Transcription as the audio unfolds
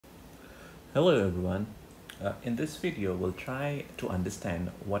Hello everyone. In this video, we'll try to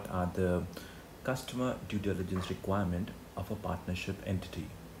understand what are the customer due diligence requirement of a partnership entity.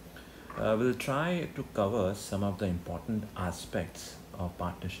 We'll try to cover some of the important aspects of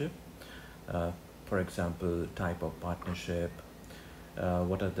partnership. Uh, for example, type of partnership,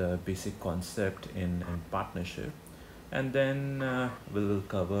 what are the basic concept in partnership, and then we'll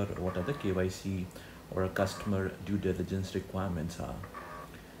cover what are the KYC or customer due diligence requirements are.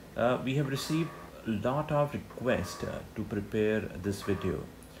 We have received a lot of requests to prepare this video.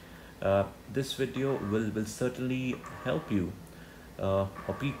 This video will certainly help you or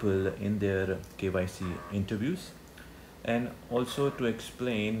people in their KYC interviews, and also to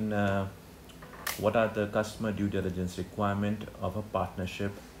explain what are the customer due diligence requirement of a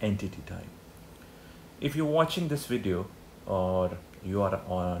partnership entity type. If you're watching this video or you are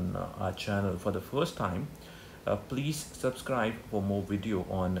on our channel for the first time, please subscribe for more video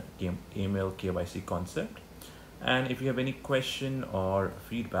on email KYC concept. And if you have any question or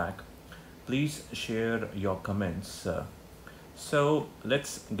feedback, please share your comments. So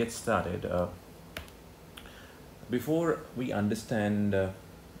let's get started. Before we understand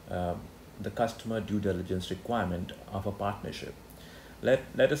the customer due diligence requirement of a partnership,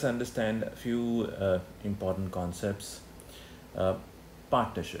 let us understand a few important concepts. Uh,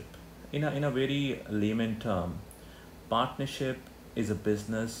 Partnership. In a very layman term, partnership is a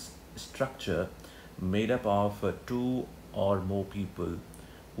business structure made up of two or more people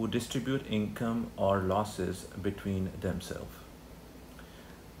who distribute income or losses between themselves.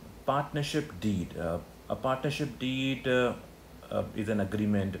 Partnership deed. A partnership deed is an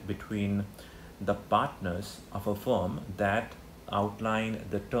agreement between the partners of a firm that outline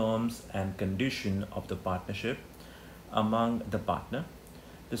the terms and condition of the partnership among the partner.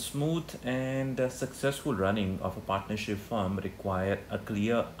 The smooth and successful running of a partnership firm require a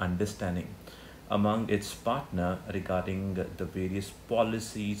clear understanding among its partner regarding the various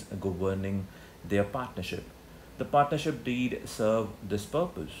policies governing their partnership. The partnership deed serve this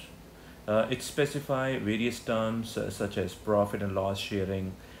purpose. It specify various terms such as profit and loss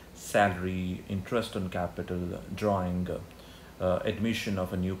sharing, salary, interest on capital, drawing, admission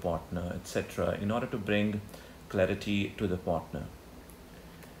of a new partner, etc., in order to bring clarity to the partner.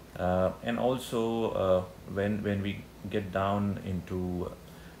 And also, when we get down into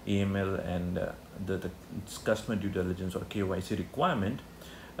AML and the customer due diligence or KYC requirement,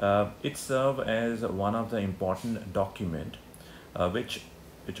 it serves as one of the important document, which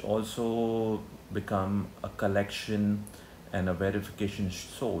also become a collection and a verification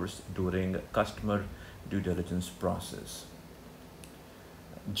source during customer due diligence process.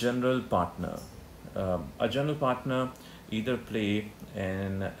 General partner. A general partner either play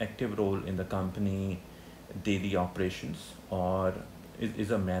an active role in the company daily operations or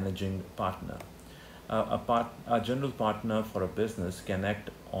is a managing partner. A general partner for a business can act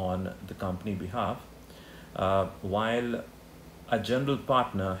on the company behalf, while a general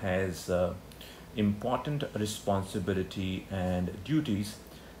partner has important responsibility and duties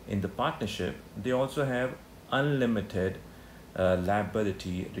in the partnership. They also have unlimited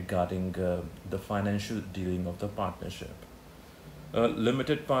liability regarding the financial dealing of the partnership.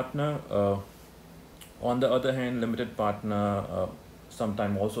 Limited partner, on the other hand, limited partner,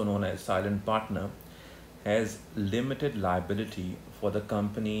 sometimes also known as silent partner, has limited liability for the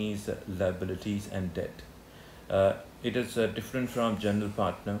company's liabilities and debt. It is different from general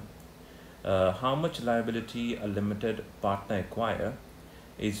partner. How much liability a limited partner acquire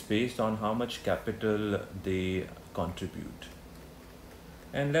is based on how much capital they contribute.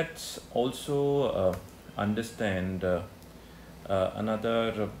 And let's also understand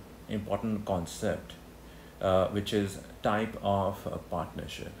another important concept, which is type of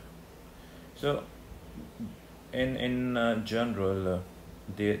partnership. So, in general,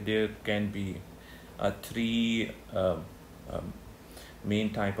 there can be three um,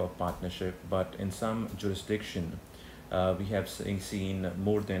 main type of partnership, but in some jurisdiction, we have seen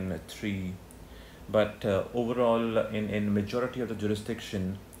more than three. But overall, in majority of the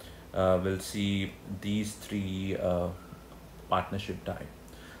jurisdiction, we'll see these three partnership type.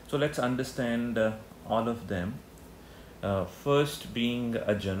 So let's understand all of them. First being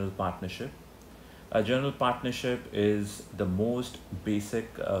a general partnership. A general partnership is the most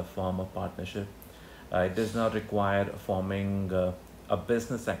basic form of partnership. It does not require forming a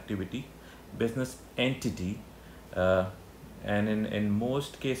business activity, business entity, uh, and in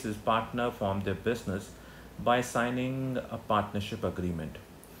most cases, partner form their business by signing a partnership agreement.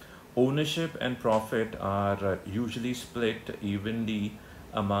 Ownership and profit are usually split evenly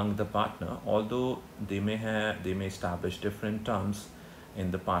among the partner, although they may establish different terms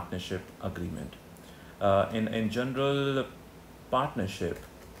in the partnership agreement. In general partnership,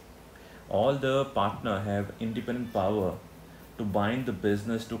 all the partner have independent power to bind the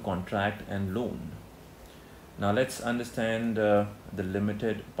business to contract and loan. Now let's understand the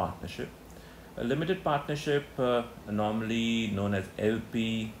limited partnership. A limited partnership, normally known as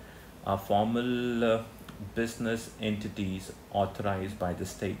LP, are formal business entities authorized by the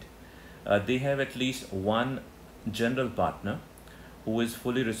state. They have at least one general partner who is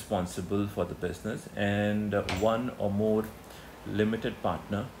fully responsible for the business, and one or more limited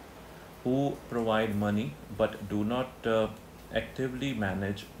partner who provide money but do not actively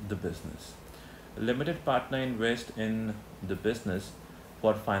manage the business. Limited partner invest in the business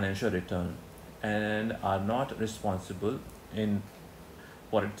for financial return and are not responsible in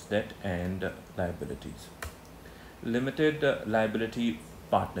for its debt and liabilities. Limited liability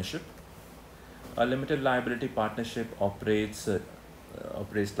partnership. A limited liability partnership operates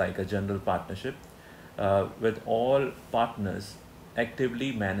like a general partnership, with all partners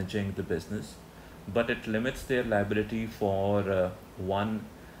actively managing the business, but it limits their liability for one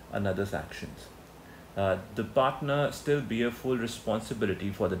another's actions. The partner still bear full responsibility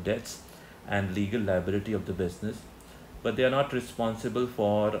for the debts and legal liability of the business, but they are not responsible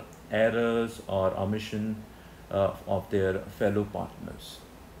for errors or omission of their fellow partners.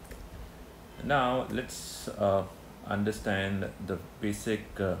 Now let's understand the basic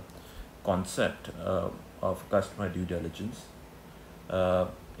concept of customer due diligence.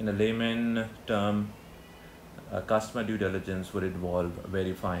 In a layman term, customer due diligence would involve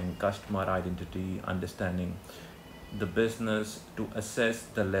verifying customer identity, understanding the business to assess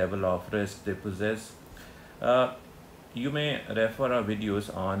the level of risk they possess. Uh, you may refer our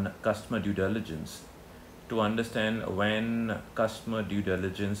videos on customer due diligence to understand when customer due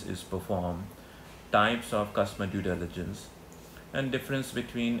diligence is performed, types of customer due diligence, and difference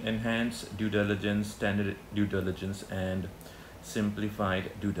between enhanced due diligence, standard due diligence, and simplified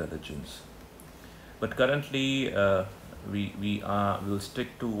due diligence. But currently, will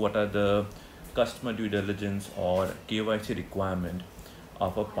stick to what are the customer due diligence or KYC requirement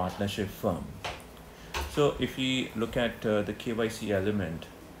of a partnership firm. So if we look at the KYC element,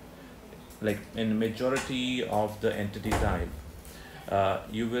 like in majority of the entity type,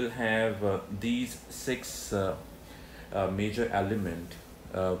 you will have these six major element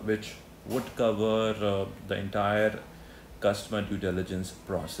which would cover the entire customer due diligence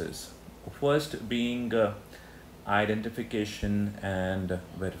process. First being identification and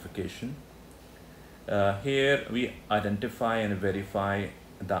verification. Here we identify and verify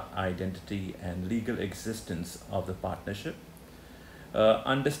the identity and legal existence of the partnership.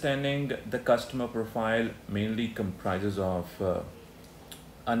 Understanding the customer profile mainly comprises of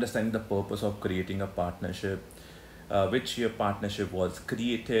understanding the purpose of creating a partnership, which year partnership was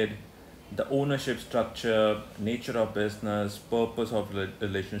created, the ownership structure, nature of business, purpose of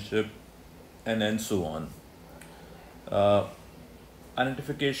relationship, and so on. Uh,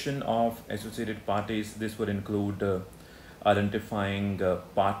 Identification of associated parties. This would include identifying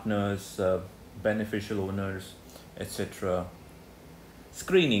partners, beneficial owners, etc.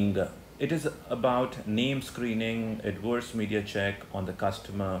 Screening. It is about name screening, adverse media check on the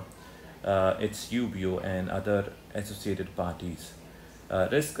customer, its UBO, and other associated parties.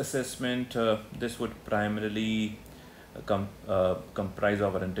 Risk assessment. This would primarily comprise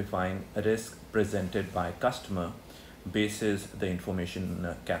of identifying risk presented by customer basis the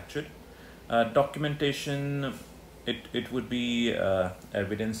information captured. Documentation, it would be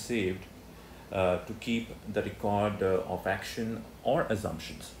evidence saved to keep the record of action or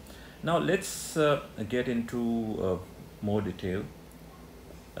assumptions. Now let's get into more detail.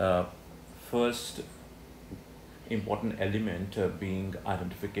 Uh, First important element being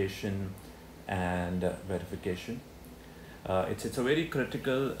identification and verification. It's a very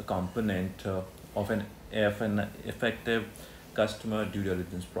critical component of an effective customer due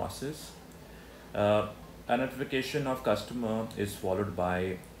diligence process. Identification of customer is followed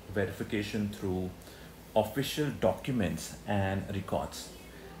by verification through official documents and records.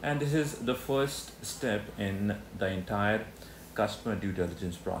 And this is the first step in the entire customer due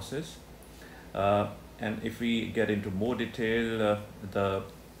diligence process. And if we get into more detail, the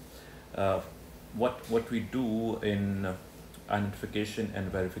what we do in identification and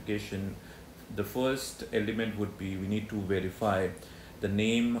verification, the first element would be we need to verify the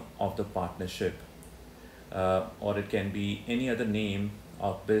name of the partnership, or it can be any other name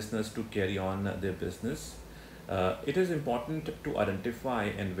of business to carry on their business. It is important to identify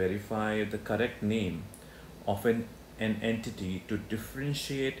and verify the correct name of an entity to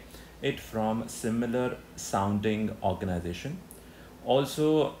differentiate it from similar sounding organization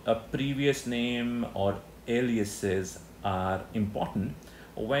Also, a previous name or aliases are important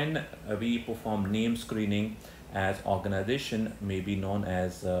when we perform name screening, as organization may be known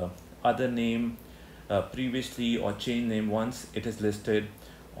as other name previously or change name once it is listed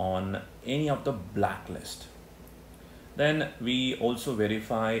on any of the blacklist. Then we also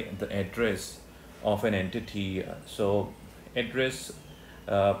verify the address of an entity. So address,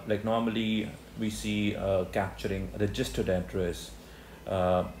 like normally we see capturing registered address,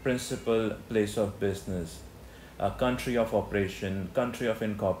 principal place of business, country of operation, country of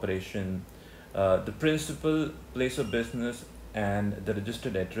incorporation, the principal place of business and the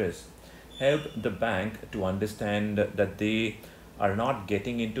registered address help the bank to understand that they are not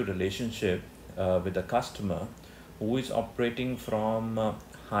getting into relationship with the customer who is operating from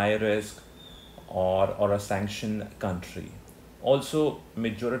high risk or a sanctioned country. Also,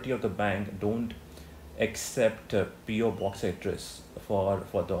 majority of the bank don't accept PO box address for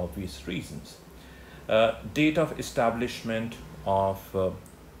the obvious reasons. Date of establishment of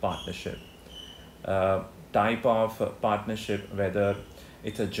partnership, uh, type of partnership, whether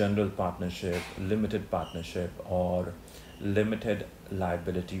it's a general partnership, limited partnership, or limited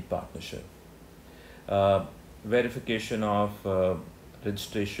liability partnership. uh, Verification of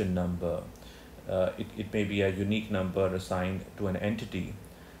registration number. It may be a unique number assigned to an entity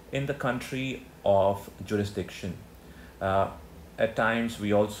in the country of jurisdiction. Uh, at times,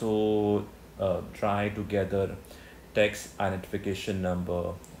 we also try to gather tax identification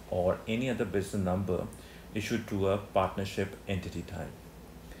number or any other business number issued to a partnership entity type.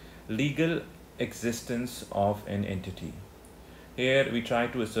 Legal existence of an entity. Here we try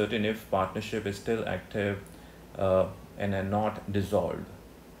to ascertain if partnership is still active uh, and are not dissolved.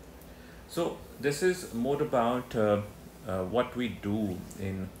 So this is more about what we do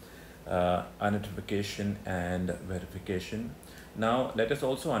in identification and verification. Now let us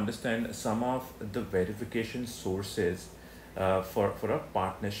also understand some of the verification sources for a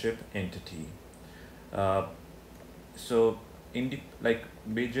partnership entity. Uh, so like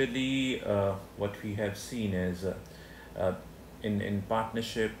majorly what we have seen is uh, in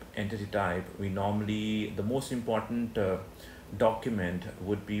partnership entity type, we normally the most important document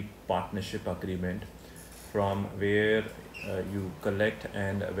would be partnership agreement, from where you collect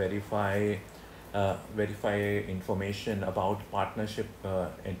and verify information about partnership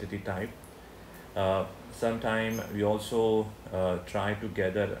entity type. Sometime we also try to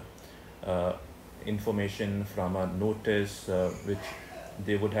gather uh, information from a notice which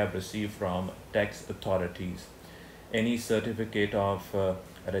they would have received from tax authorities, any certificate of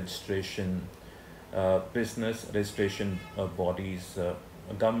registration, business registration bodies, a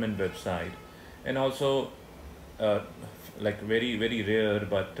government website, and also uh, like very rare,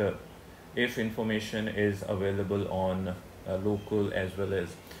 but if information is available on local as well as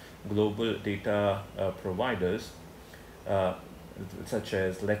global data providers, uh, such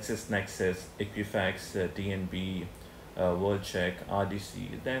as LexisNexis, Equifax, DNB, WorldCheck,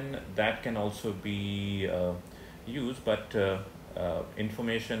 RDC, then that can also be used. But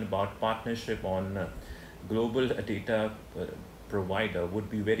information about partnership on global data provider would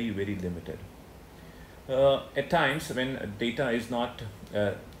be very limited. At times, when data is not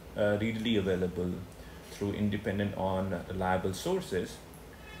readily available through independent on reliable sources,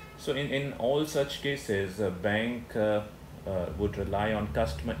 so in all such cases, a bank would rely on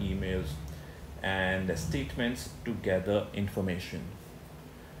customer emails and statements to gather information.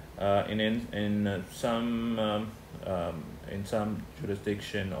 In some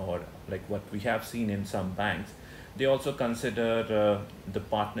jurisdiction, or like what we have seen in some banks, they also consider the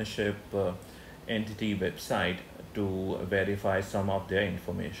partnership entity website to verify some of their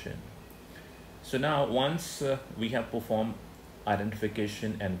information. So now once we have performed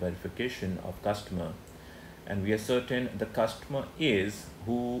identification and verification of customer, and we are certain the customer is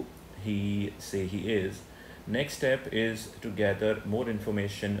who he say he is, next step is to gather more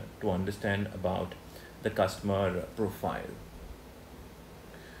information to understand about the customer profile.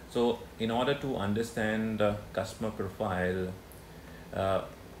 So in order to understand the customer profile, uh,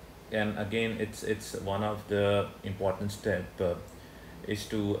 and again it's one of the important step is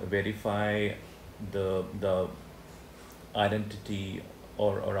to verify the identity,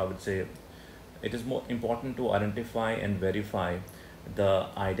 or I would say it is more important to identify and verify the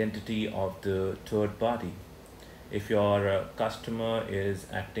identity of the third party if your customer is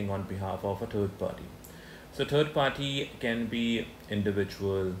acting on behalf of a third party. So third party can be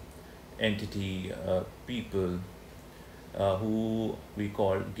individual, entity, people who we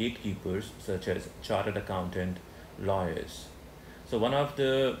call gatekeepers, such as chartered accountant, lawyers. So one of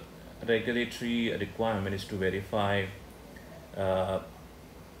the regulatory requirement is to verify uh,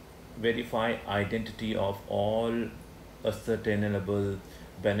 verify identity of all ascertainable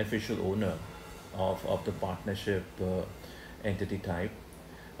beneficial owner of the partnership entity type.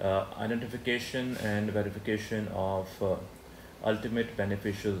 Identification and verification of ultimate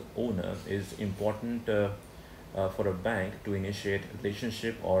beneficial owner is important for a bank to initiate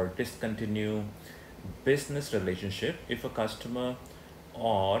relationship or discontinue business relationship if a customer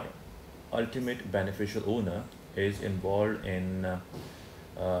or ultimate beneficial owner is involved in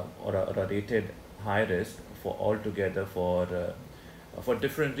or a rated high risk for altogether for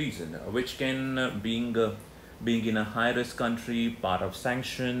different reason, which can being in a high risk country, part of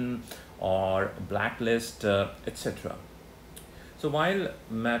sanction or blacklist, etc. So while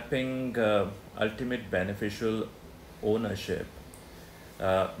mapping ultimate beneficial ownership,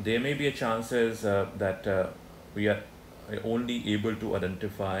 there may be a chances that we are only able to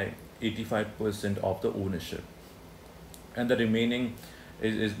identify 85% of the ownership, and the remaining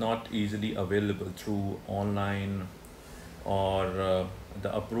is not easily available through online or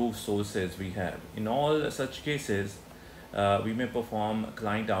the approved sources we have. In all such cases, we may perform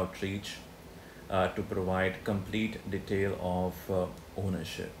client outreach to provide complete detail of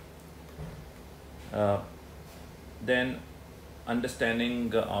ownership. Uh, then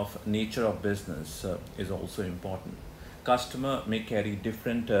understanding of nature of business is also important. Customer may carry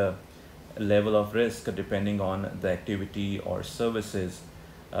different level of risk depending on the activity or services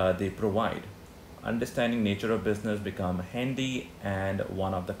they provide. Understanding nature of business become handy and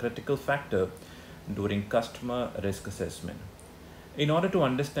one of the critical factor during customer risk assessment. In order to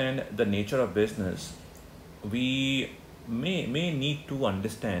understand the nature of business, we may need to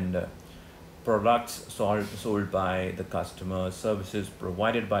understand products sold by the customer, services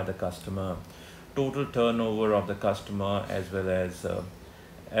provided by the customer, total turnover of the customer, as well as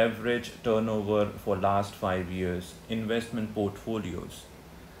average turnover for last 5 years, investment portfolios.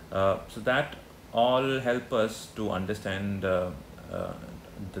 So that all help us to understand the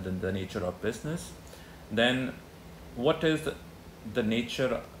nature of business. Then what is the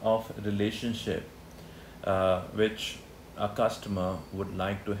nature of relationship which a customer would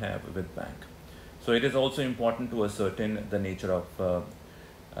like to have with bank. So it is also important to ascertain the nature of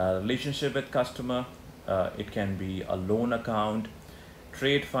relationship with customer. It can be a loan account,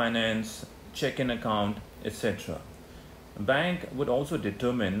 trade finance, check-in account, etc. Bank would also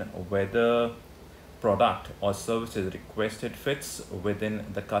determine whether product or services requested fits within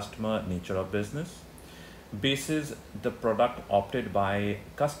the customer nature of business. Basis the product opted by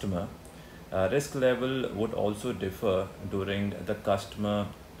customer, risk level would also differ during the customer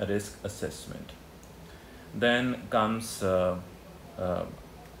risk assessment. Then comes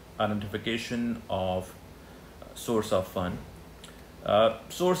identification of source of fund.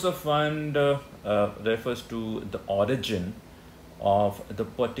 Source of fund refers to the origin of the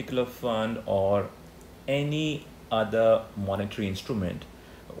particular fund or any other monetary instrument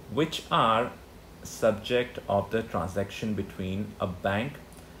which are subject of the transaction between a bank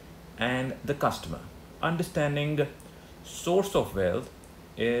and the customer. Understanding source of wealth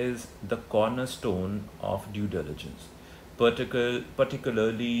is the cornerstone of due diligence,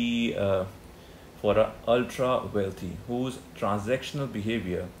 particularly for a ultra wealthy whose transactional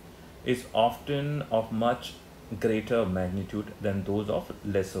behavior is often of much greater magnitude than those of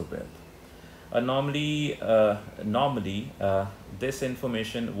lesser wealth. Normally, this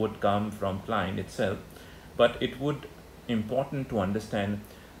information would come from client itself, but it would important to understand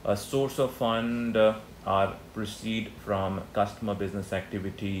a source of fund or proceed from customer business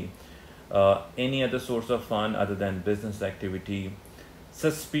activity, any other source of fund other than business activity,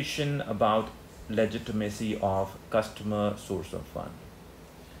 suspicion about legitimacy of customer source of fund.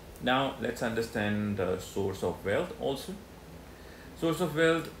 Now let's understand the source of wealth also. Source of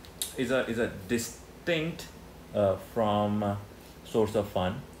wealth is a distinct from source of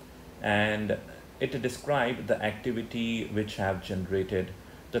fund, and it describes the activity which have generated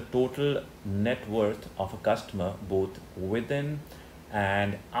the total net worth of a customer both within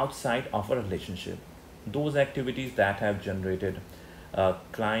and outside of a relationship. Those activities that have generated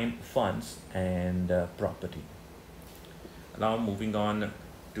client funds and property. Now moving on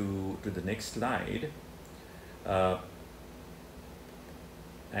to the next slide.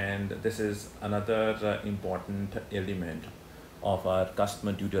 And this is another important element of our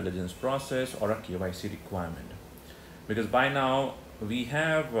customer due diligence process or a KYC requirement, because by now we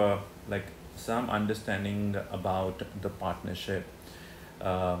have like some understanding about the partnership.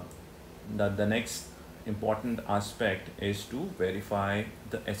 The next important aspect is to verify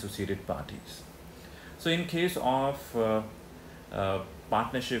the associated parties. So in case of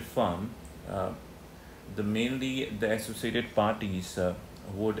partnership firm, mainly the associated parties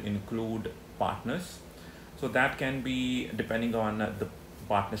would include partners. So that can be depending on the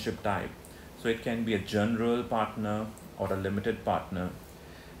partnership type. So it can be a general partner or a limited partner.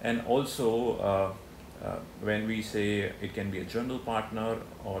 And also, when we say it can be a general partner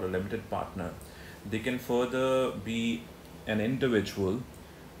or a limited partner, they can further be an individual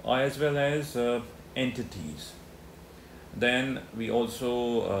or as well as entities. Then we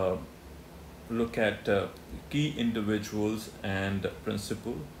also look at key individuals and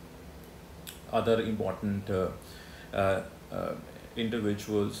principal, other important uh, uh,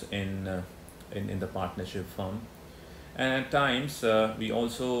 individuals in the partnership firm. And at times we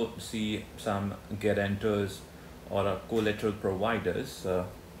also see some guarantors or collateral providers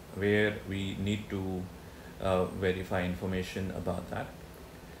where we need to verify information about that.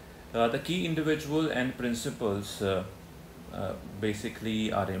 The key individual and principals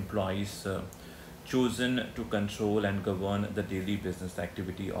basically are employees chosen to control and govern the daily business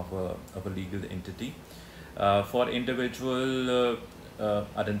activity of a legal entity. For individual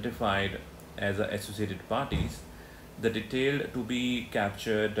identified as associated parties, the detail to be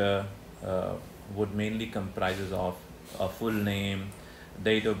captured would mainly comprises of a full name,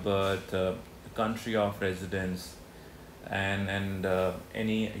 date of birth, country of residence, and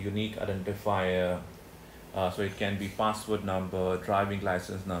any unique identifier. So it can be passport number, driving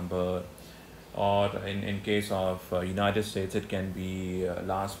license number, or in case of United States, it can be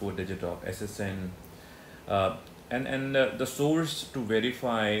last four digit of SSN. And the source to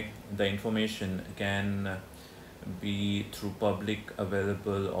verify the information can be through public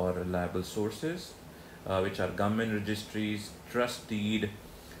available or reliable sources, which are government registries, trust deed,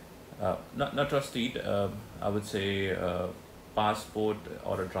 not trust deed, I would say passport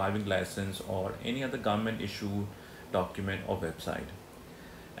or a driving license or any other government issue document or website.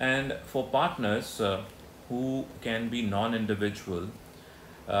 And for partners who can be non-individual,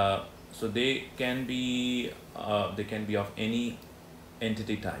 so they can be of any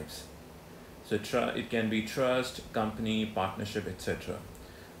entity types. So it can be trust, company, partnership, etc.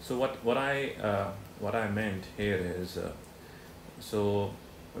 So what I meant here is so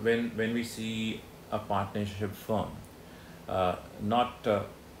when we see a partnership firm, uh, not uh,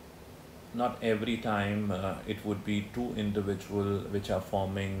 not every time it would be two individual which are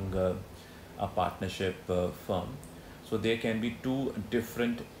forming a partnership firm. So there can be two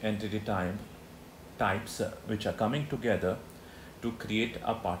different types which are coming together to create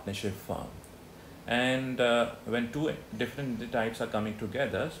a partnership firm. And when two different types are coming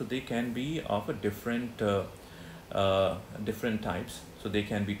together, so they can be of a different types. So they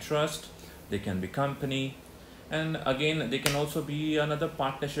can be trust, they can be company, and again they can also be another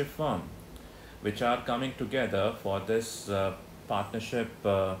partnership firm which are coming together for this partnership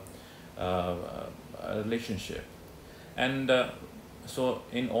uh, relationship. And so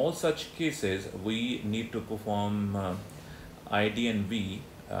in all such cases, we need to perform ID&V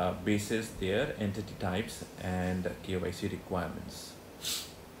basis their entity types and KYC requirements.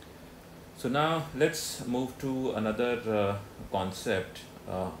 So now let's move to another concept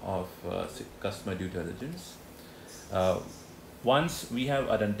of customer due diligence. Uh, Once we have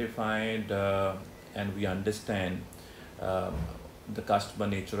identified and we understand uh, the customer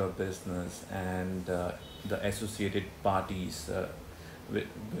nature of business and the associated parties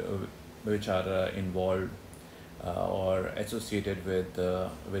which are involved or associated with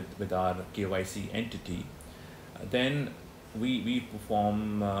our KYC entity, then we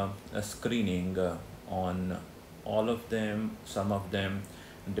perform a screening on all of them, some of them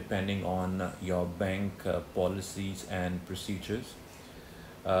depending on your bank policies and procedures.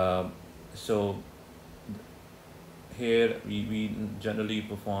 So here we generally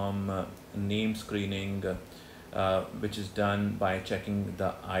perform name screening, which is done by checking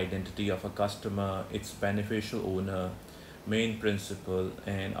the identity of a customer, its beneficial owner, main principal,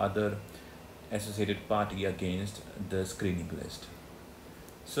 and other associated party against the screening list.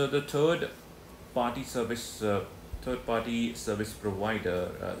 So the third party service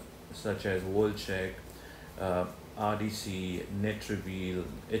provider such as WorldCheck, RDC, NetReveal,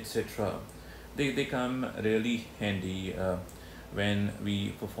 etc. They come really handy when we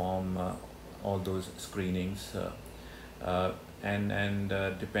perform all those screenings and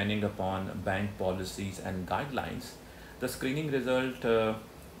depending upon bank policies and guidelines, the screening result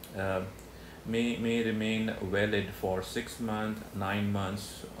may remain valid for 6 months, 9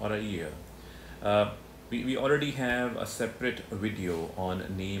 months, or a year. We already have a separate video on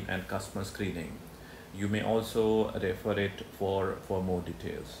name and customer screening. You may also refer it for more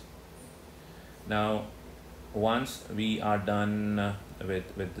details. Now, once we are done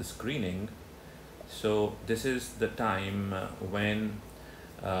with the screening, So this is the time when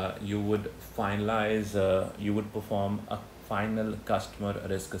you would you would perform a final customer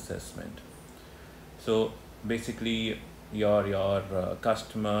risk assessment. So basically, your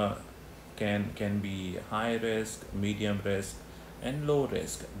customer can be high risk, medium risk, and low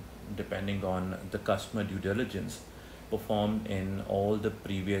risk, depending on the customer due diligence performed in all the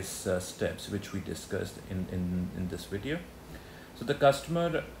previous steps which we discussed in this video. So the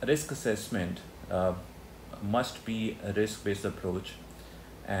customer risk assessment must be a risk-based approach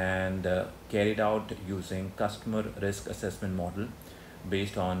and carried out using customer risk assessment model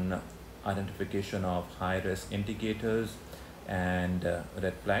based on identification of high risk indicators and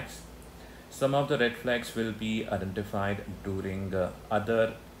red flags. Some of the red flags will be identified during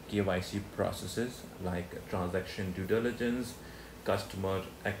other KYC processes like transaction due diligence, customer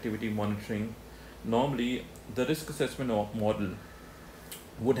activity monitoring. Normally, the risk assessment model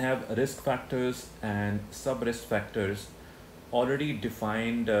would have risk factors and sub-risk factors already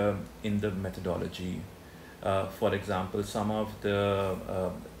defined in the methodology. For example, some of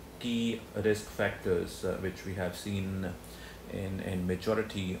the key risk factors which we have seen in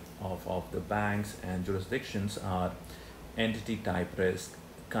majority of the banks and jurisdictions are entity type risk,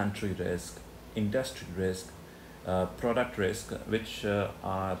 country risk, industry risk, product risk, which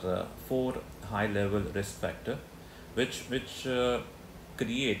are four high level risk factor which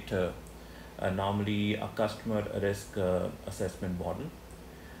create normally a customer risk assessment model.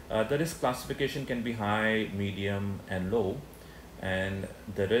 The risk classification can be high, medium, and low, and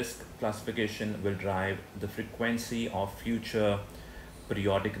the risk classification will drive the frequency of future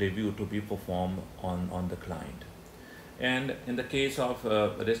periodic review to be performed on the client. And in the case of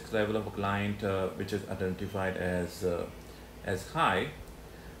risk level of a client which is identified as high,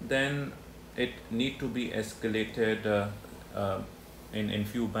 then it need to be escalated. In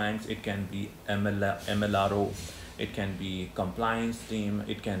few banks, it can be MLRO, it can be compliance team,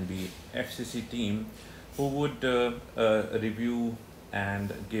 it can be FCC team, who would review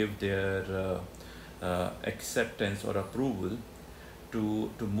and give their acceptance or approval to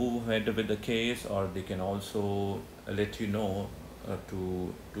move ahead with the case, or they can also let you know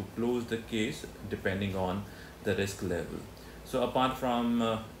to close the case depending on the risk level. So apart from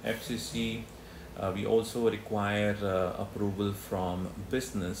FCC, we also require approval from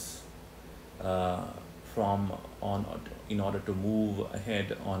business in order to move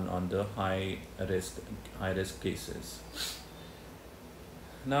ahead on the high risk cases.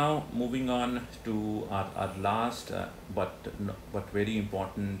 Now moving on to our last but very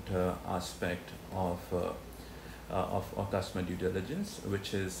important aspect of customer due diligence,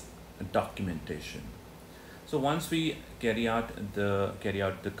 which is documentation. So once we carry out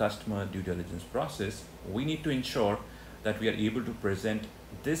the customer due diligence process, we need to ensure that we are able to present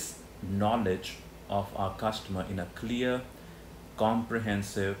this knowledge of our customer in a clear,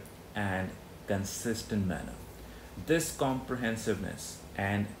 comprehensive, and consistent manner. This comprehensiveness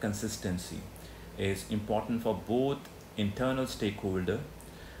and consistency is important for both internal stakeholder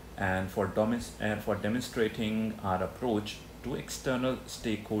and for demonstrating our approach to external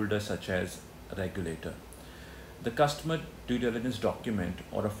stakeholders such as regulator. The customer due diligence document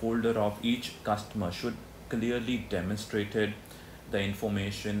or a folder of each customer should clearly demonstrate the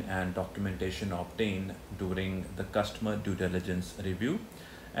information and documentation obtained during the customer due diligence review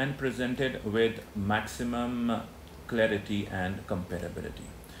and presented with maximum clarity and comparability.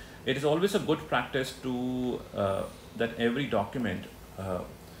 It is always a good practice to that every document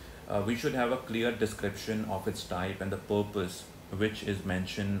we should have a clear description of its type and the purpose which is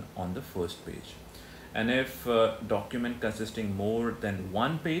mentioned on the first page. And if document consisting more than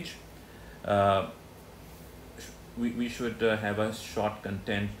one page, we should have a short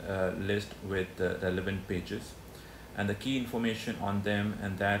content list with relevant pages and the key information on them,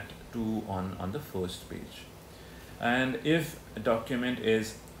 and that too on the first page. And if a document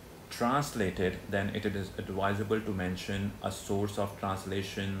is translated, then it is advisable to mention a source of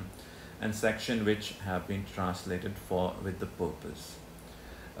translation and section which have been translated for with the purpose.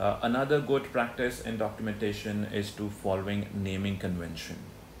 Another good practice in documentation is to following naming convention.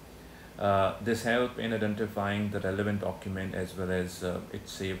 This helps in identifying the relevant document, as well as it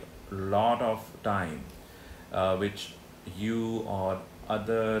saves a lot of time which you or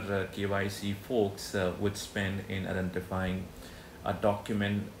other KYC folks would spend in identifying a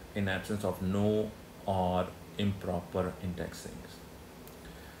document in absence of no or improper indexing.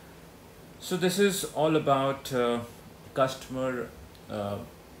 So this is all about customer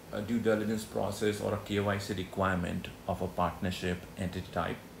due diligence process or a KYC requirement of a partnership entity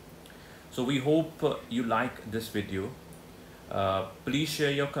type. So we hope you like this video. Please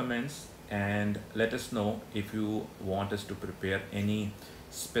share your comments, and let us know if you want us to prepare any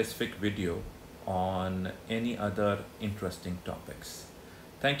specific video on any other interesting topics.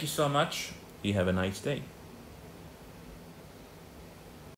 Thank you so much. You have a nice day.